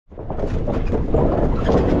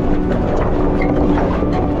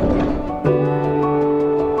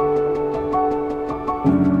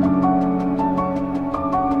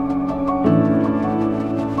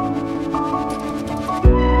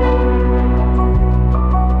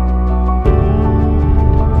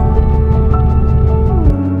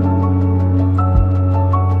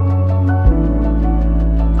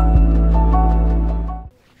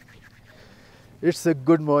It's a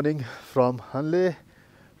good morning from Hanle.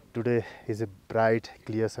 Today is a bright,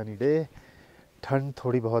 clear, sunny day. ठंड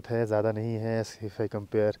थोड़ी बहुत है, ज़्यादा नहीं है. If I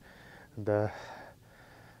compare the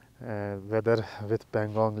weather with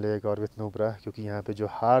Pangong Lake और with Nubra, क्योंकि यहाँ पे जो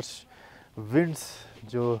harsh winds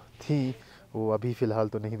जो थी वो अभी फ़िलहाल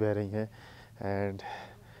तो नहीं बह रही हैं. And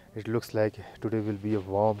it looks like today will be a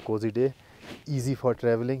warm, cozy day. Easy for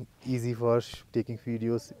traveling, easy for taking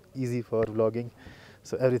videos, easy for vlogging.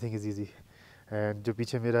 So everything is easy. And जो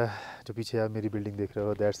पीछे आप मेरी बिल्डिंग देख रहे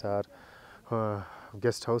हो, that's our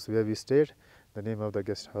guest house where we stayed. The name of the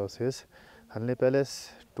guest house is Hanle palace.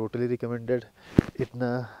 Totally recommended.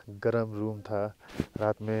 इतना गर्म room था,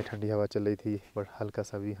 रात में ठंडी हवा चल रही थी, बट हल्का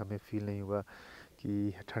सा भी हमें फील नहीं हुआ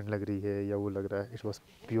कि ठंड लग रही है या वो लग रहा है. It was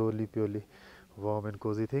purely warm and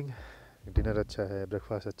Cozi thing. Dinner अच्छा है,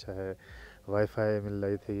 ब्रेकफास्ट अच्छा है, वाईफाई मिल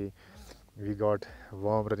रही थी. We got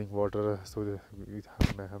warm running water. सो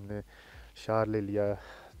हमने शार ले लिया.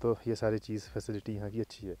 तो ये सारी चीज़ फैसिलिटी यहाँ की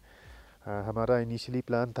अच्छी है. हमारा इनिशियली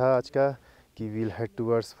प्लान था आज का कि we'll head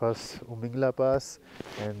towards first Umlingla pass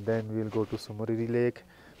and then we'll go to त्सोमोरिरी lake.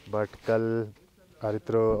 But कल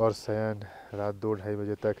आरित्रो और सयन रात 2-2:30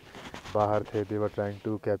 बजे तक बाहर थे. दे were trying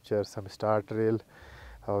to capture some star trail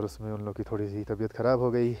और उसमें उन लोग की थोड़ी सी तबीयत ख़राब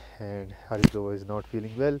हो गई. And आरित्रो is not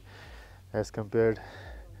feeling well as compared.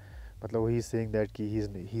 मतलब वही सेइंग दैट कि ही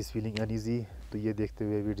इज़ फीलिंग अनईजी. तो ये देखते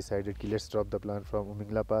हुए वी डिसाइडेड कि let's drop the plan from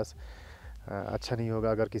Umlingla पास. अच्छा नहीं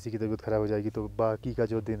होगा अगर किसी की तबीयत ख़राब हो जाएगी तो बाकी का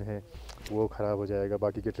जो दिन है वो ख़राब हो जाएगा,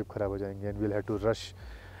 बाकी के ट्रिप ख़राब हो जाएंगे. And we'll have to rush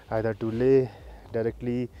either to ले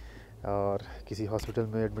डायरेक्टली और किसी हॉस्पिटल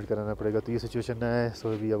में एडमिट कराना पड़ेगा. तो ये सिचुएशन ना है. So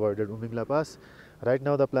we avoided Umlingla pass. Right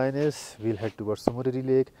now the plan is we'll head towards त्सोमोरिरी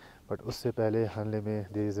lake. But उससे पहले हानले में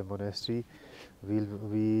there is a monastery.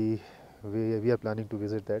 We are planning to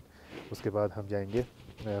visit that. उसके बाद हम जाएंगे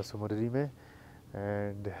त्सोमोरिरी में.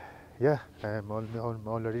 एंड या आई एम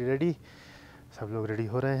ऑलरेडी रेडी. सब लोग रेडी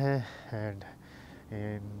हो रहे हैं. And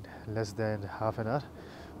in less than half an hour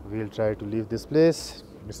we will try to leave this place.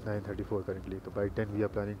 It's 9:34 currently. तो by 10 we are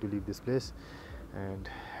planning to leave this place and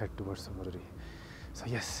head towards त्सोमोरिरी.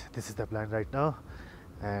 So yes, this is the plan right now.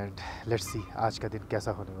 And let's see आज का दिन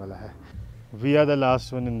कैसा होने वाला है. We are the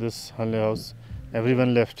last one in this Hanle house.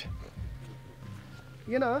 Everyone left.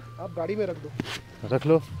 ये ना आप गाड़ी में रख दो. रख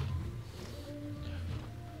लो.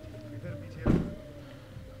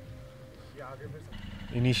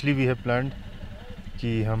 इनिशियली वी हैव प्लान्ड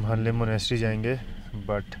कि हम हनले मोनेस्ट्री जाएंगे.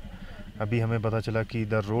 बट अभी हमें पता चला कि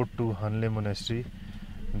the road to Hanle monastery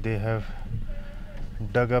they have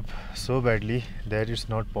dug up so badly that it's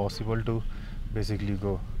not possible to basically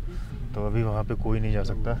गो. तो अभी वहाँ पे कोई नहीं जा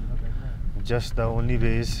सकता. Just the only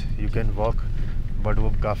way is you can walk, but वो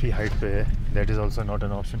काफ़ी हाइट पे है. That is also not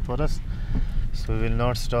an option for us. So we will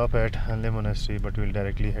not stop at Hanle monastery but will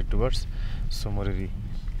directly head towards Tso Moriri.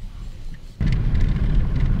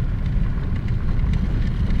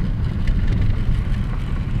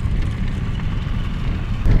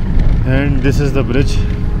 And this is the bridge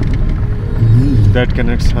that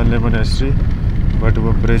connects Hanle monastery. But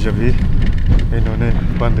वो bridge अभी इन्होंने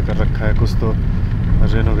बंद कर रखा है. कुछ तो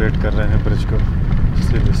renovate कर रहे हैं ब्रिज को.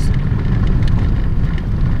 इसलिए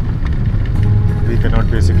we cannot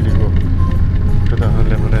basically go to the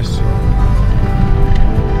Hanle monastery.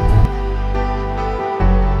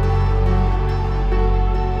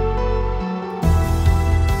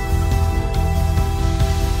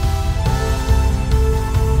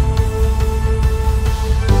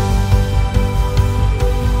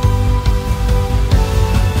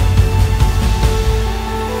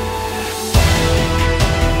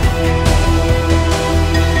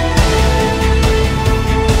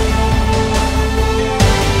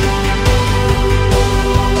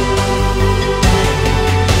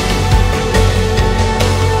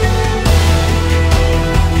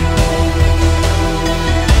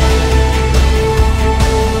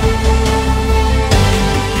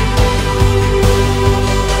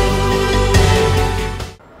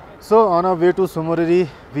 So on our way to Tso Moriri,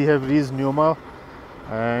 we have reached Nyoma,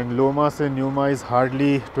 and Loma से Nyoma is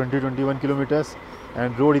hardly 20-21 kilometers.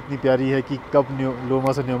 and road इतनी प्यारी है कि कब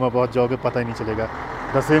लोमा से न्योमा पहुंच जाओगे पता ही नहीं चलेगा.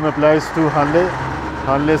 The same applies to Hanle.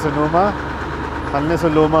 Hanle से Nyoma, Hanle से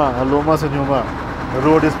Loma और Loma से Nyoma. The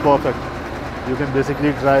road is perfect. You can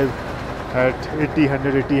basically drive at 80,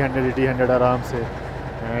 100, 80, 100, 80, 100 आराम से,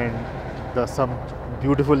 and the some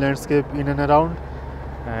beautiful landscape in and around,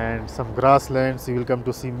 and some grasslands. You will come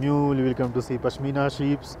to see mule, you will come to see pashmina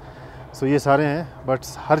sheeps. So ये सारे हैं, but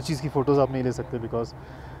हर चीज़ की photos आप नहीं ले सकते because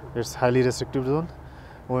it's highly restricted zone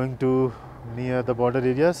going to near the border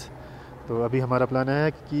areas. तो अभी हमारा प्लान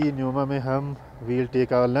है कि न्योमा में हम we'll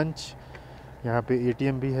take our lunch. यहाँ पे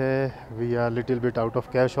ATM भी है, we are little bit out of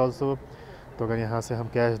cash also. तो अगर यहाँ से हम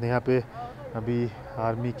कैश, यहाँ पे अभी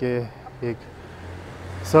आर्मी के एक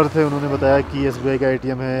सर थे, उन्होंने बताया कि SBI का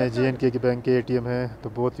ATM है, JNK के बैंक के ATM है, तो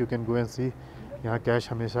both you can go and सी, यहाँ कैश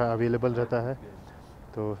हमेशा अवेलेबल रहता है.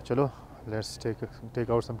 तो चलो, let's take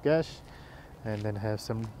out some cash and then have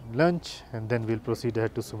some lunch and then we'll proceed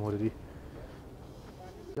ahead to Tso Moriri.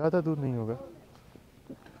 ज़्यादा दूर नहीं होगा.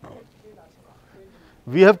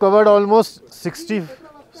 We have covered almost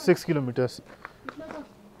 66 kilometres.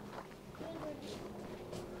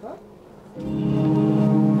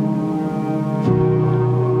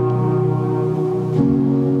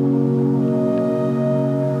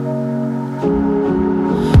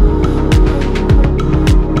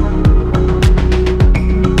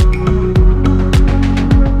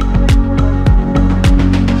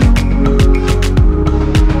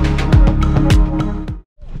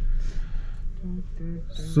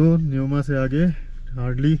 So Nyoma से आगे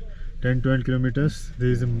hardly 10-12 kilometres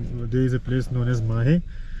there is a place known as माहे,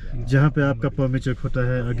 जहाँ पे आपका परमिट चेक होता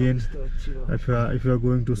है. Again if you are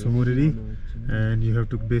going to Tso Moriri and you have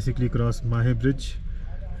to basically cross माहे bridge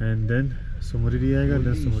and then Tso Moriri आएगा.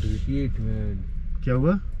 then त्सो मोरिरी. क्या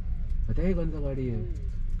हुआ? पता है कौन सा गाड़ी है?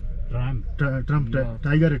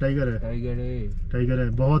 टाइगर है.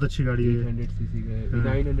 बहुत अच्छी गाड़ी है. 800 सीसी का है,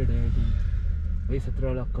 900 है. भाई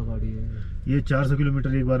 17 लाख का गाड़ी है ये. 400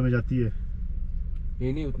 किलोमीटर एक बार में जाती है.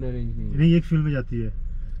 ये नहीं, उतना रेंज नहीं है. नहीं, एक फील्ड में जाती है.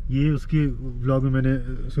 ये उसके व्लॉग में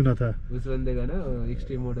मैंने सुना था. उस बंदे का ना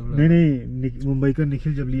एक्सट्रीम मोटो व्लॉग. नहीं, मुंबई का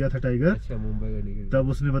निखिल जब लिया था टाइगर. अच्छा, मुंबई का निखिल. तब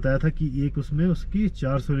उसने बताया था कि एक उसमें उसकी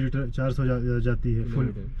 400 जाती है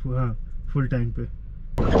फुल टैंक पे.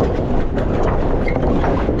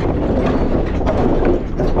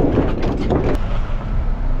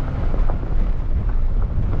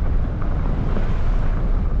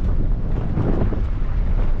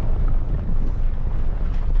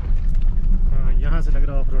 यहाँ से लग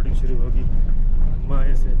रहा ऑफ रोडिंग शुरू होगी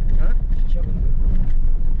माहे से. हाँ,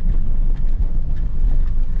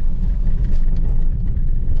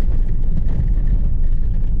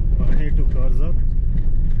 माहे to Karzok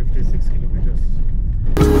 56 kilometres.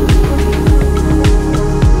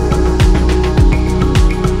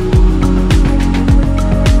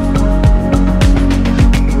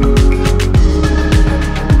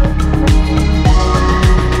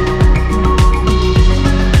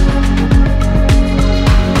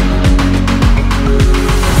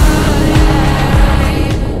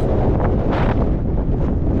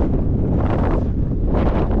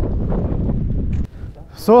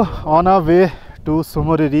 So on our way to Tso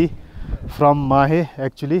Moriri from माहे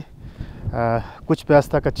एक्चुअली कुछ पैस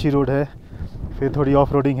तक अच्छी रोड है, फिर थोड़ी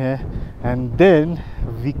ऑफ रोडिंग है, and then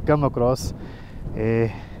we come across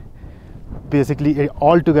basically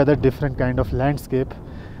all together different kind of landscape.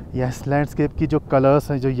 Yes, landscape की जो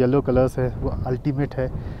कलर्स हैं, जो येलो कलर्स है, वो अल्टीमेट है.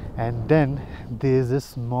 And then there is a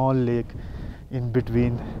small lake in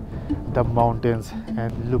between the mountains,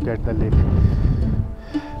 and look at the lake.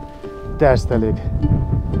 That's the lake.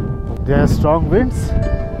 There are strong winds.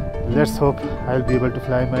 Let's hope I'll be able to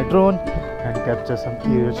fly my drone and capture some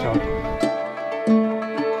aerial shot.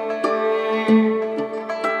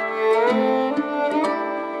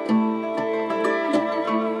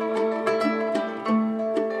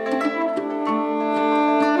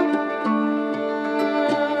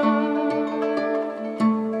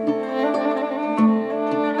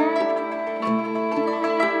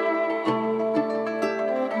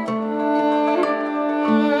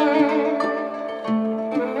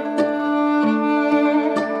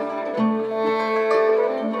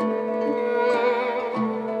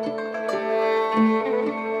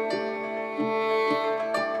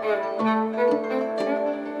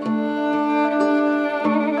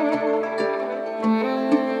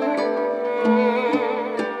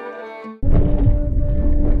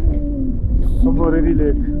 Moriri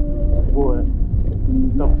lake वो है,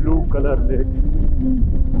 the blue colour lake,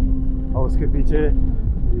 और उसके पीछे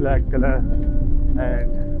black colour and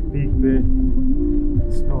peak पे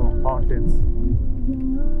snow mountains.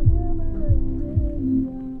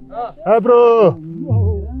 Hi bro.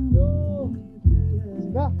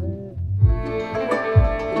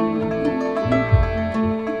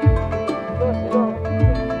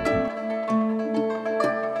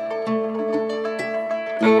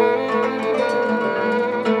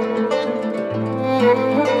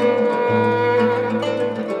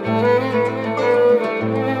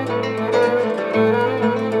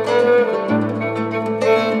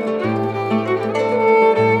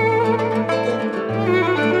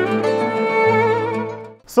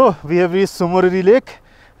 So we have reached Tso Moriri lake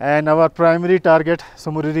and our primary target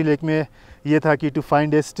Tso Moriri lake में ये था कि to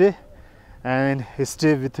find A stay and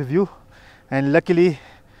stay with Vue and luckily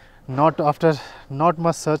not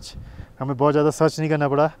much search, हमें बहुत ज़्यादा search नहीं करना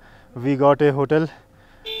पड़ा. We got a hotel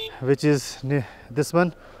which is this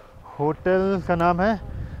one. Hotel का नाम है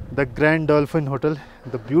the grand dolphin hotel.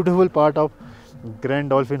 The beautiful part of grand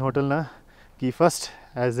dolphin hotel ना कि first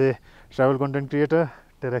as a travel content creator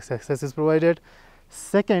direct access is provided.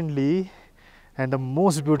 Secondly and the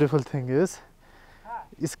most beautiful thing is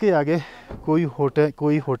इसके आगे कोई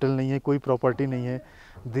hotel नहीं है, कोई प्रॉपर्टी नहीं है.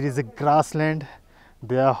 There is a grass land,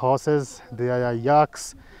 there are horses, there are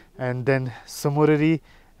याक्स and then Tso Moriri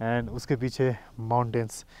and उसके पीछे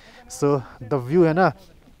माउंटेन्स. सो द व्यू है ना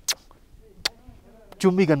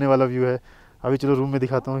चुम्बी करने वाला व्यू है. अभी चलो रूम में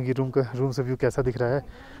दिखाता हूँ कि रूम से व्यू कैसा दिख रहा है.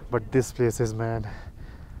 But this place is man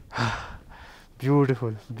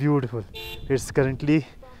beautiful. It's currently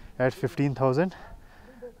eight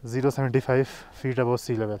 15,075 feet above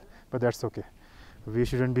sea level, but that's okay. We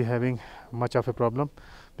shouldn't be having much of a problem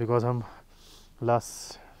because हम last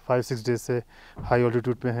 5-6 days से हाई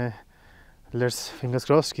ऑल्टीट्यूड पे हैं. Let's fingers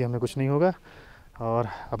cross कि हमें कुछ नहीं होगा. और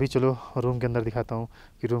अभी चलो रूम के अंदर दिखाता हूँ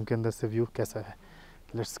कि रूम के अंदर से व्यू कैसा है.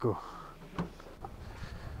 Let's go.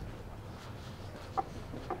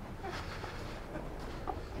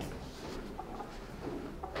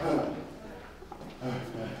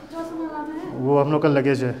 वो हम लोग का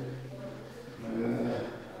लगेज है.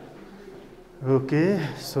 Okay,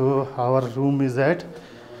 so our room is at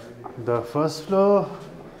the first floor.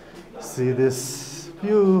 See this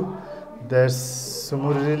view, that's Tso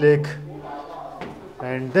Moriri lake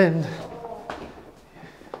and then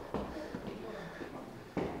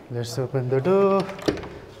let's open the door.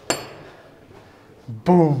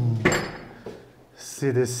 Boom,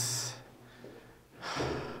 see this.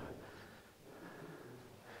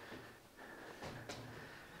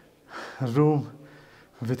 Room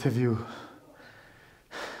with a view.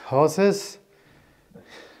 Houses,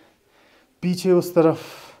 पीछे उस तरफ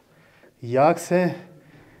याक्स हैं.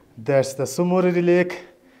 That's the Tso Moriri Lake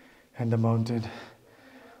and the mountain.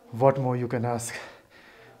 What more you can ask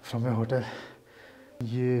from a hotel?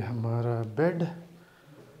 ये हमारा bed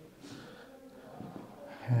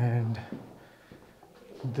and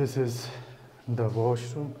this is the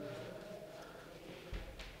washroom.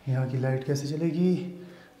 यहाँ की light कैसे चलेगी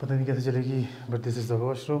पता नहीं कैसे चलेगी, but this is the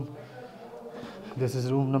washroom. This is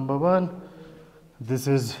room number 1. This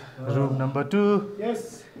is room number 2.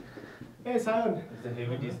 Yes. Hey, Sayan. Is the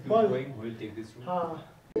heavy dispute Paul. going? We'll take this room. हाँ.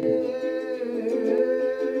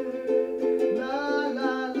 La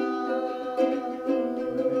la la.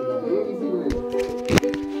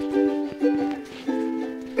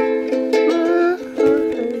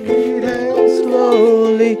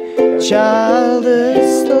 Slowly, child is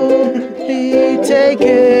slowly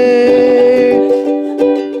taken.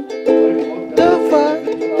 The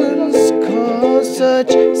violence caused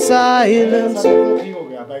such silence.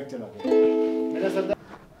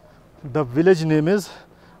 The village name is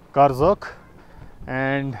Karzok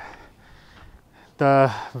and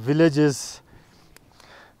the village is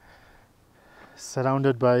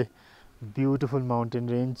surrounded by beautiful mountain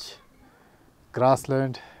range,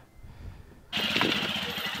 grassland.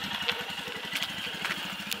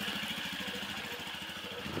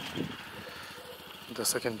 The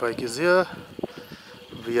second bike is here.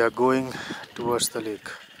 We are going towards the lake.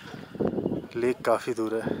 Lake काफ़ी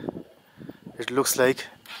दूर है. It looks like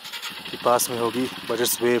कि पास में होगी, but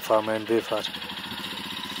it's way far man, way far.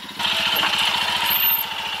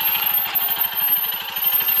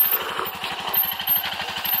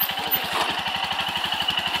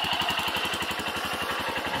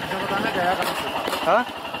 गया कहाँ से? हाँ?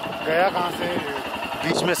 गया कहाँ से?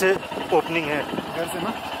 बीच में से ओपनिंग है. इधर से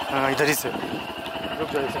ना? हाँ, इधर ही से. रुक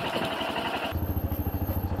जाओ इसे.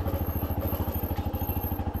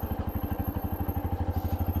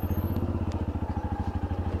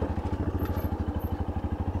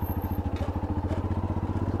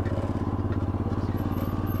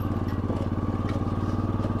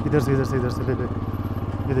 इधर से ले ले.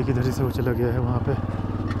 ये देखिए इधर ही से वो चला गया है वहाँ पे.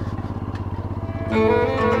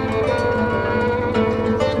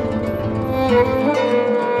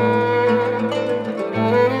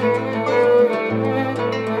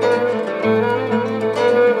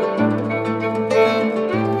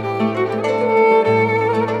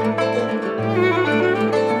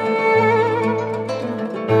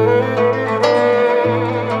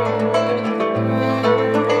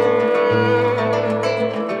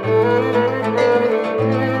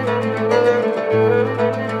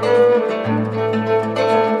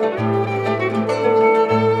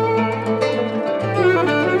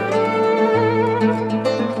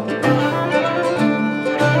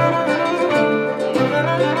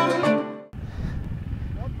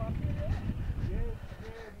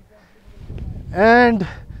 And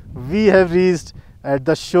we have reached at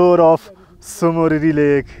the shore of Tso Moriri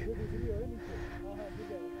Lake.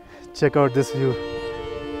 Check out this view.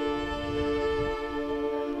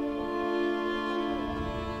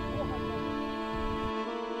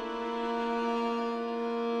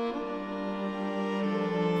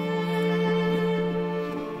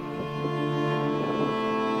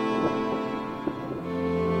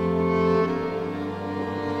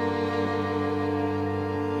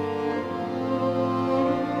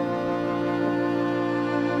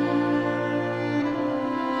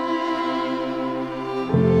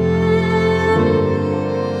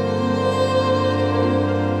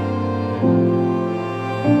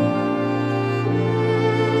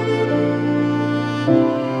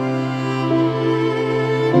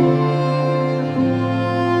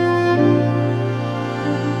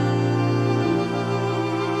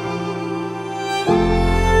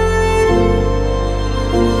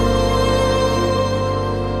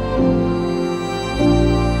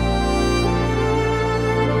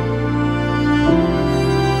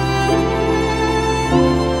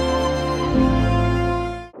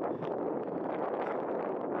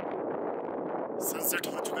 Sunset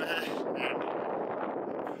हो चुका है एंड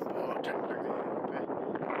बहुत ठंड लग रही है यहाँ पे।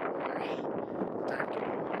 Time to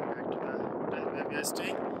go back to the hotel where we are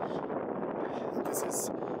staying. This is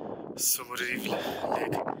Tso Moriri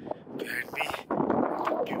Lake behind me.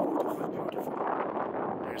 Beautiful, beautiful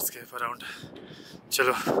landscape around.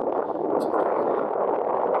 चलो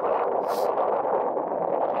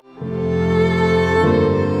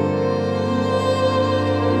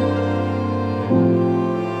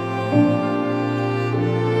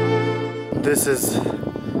This is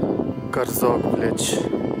Karzok village.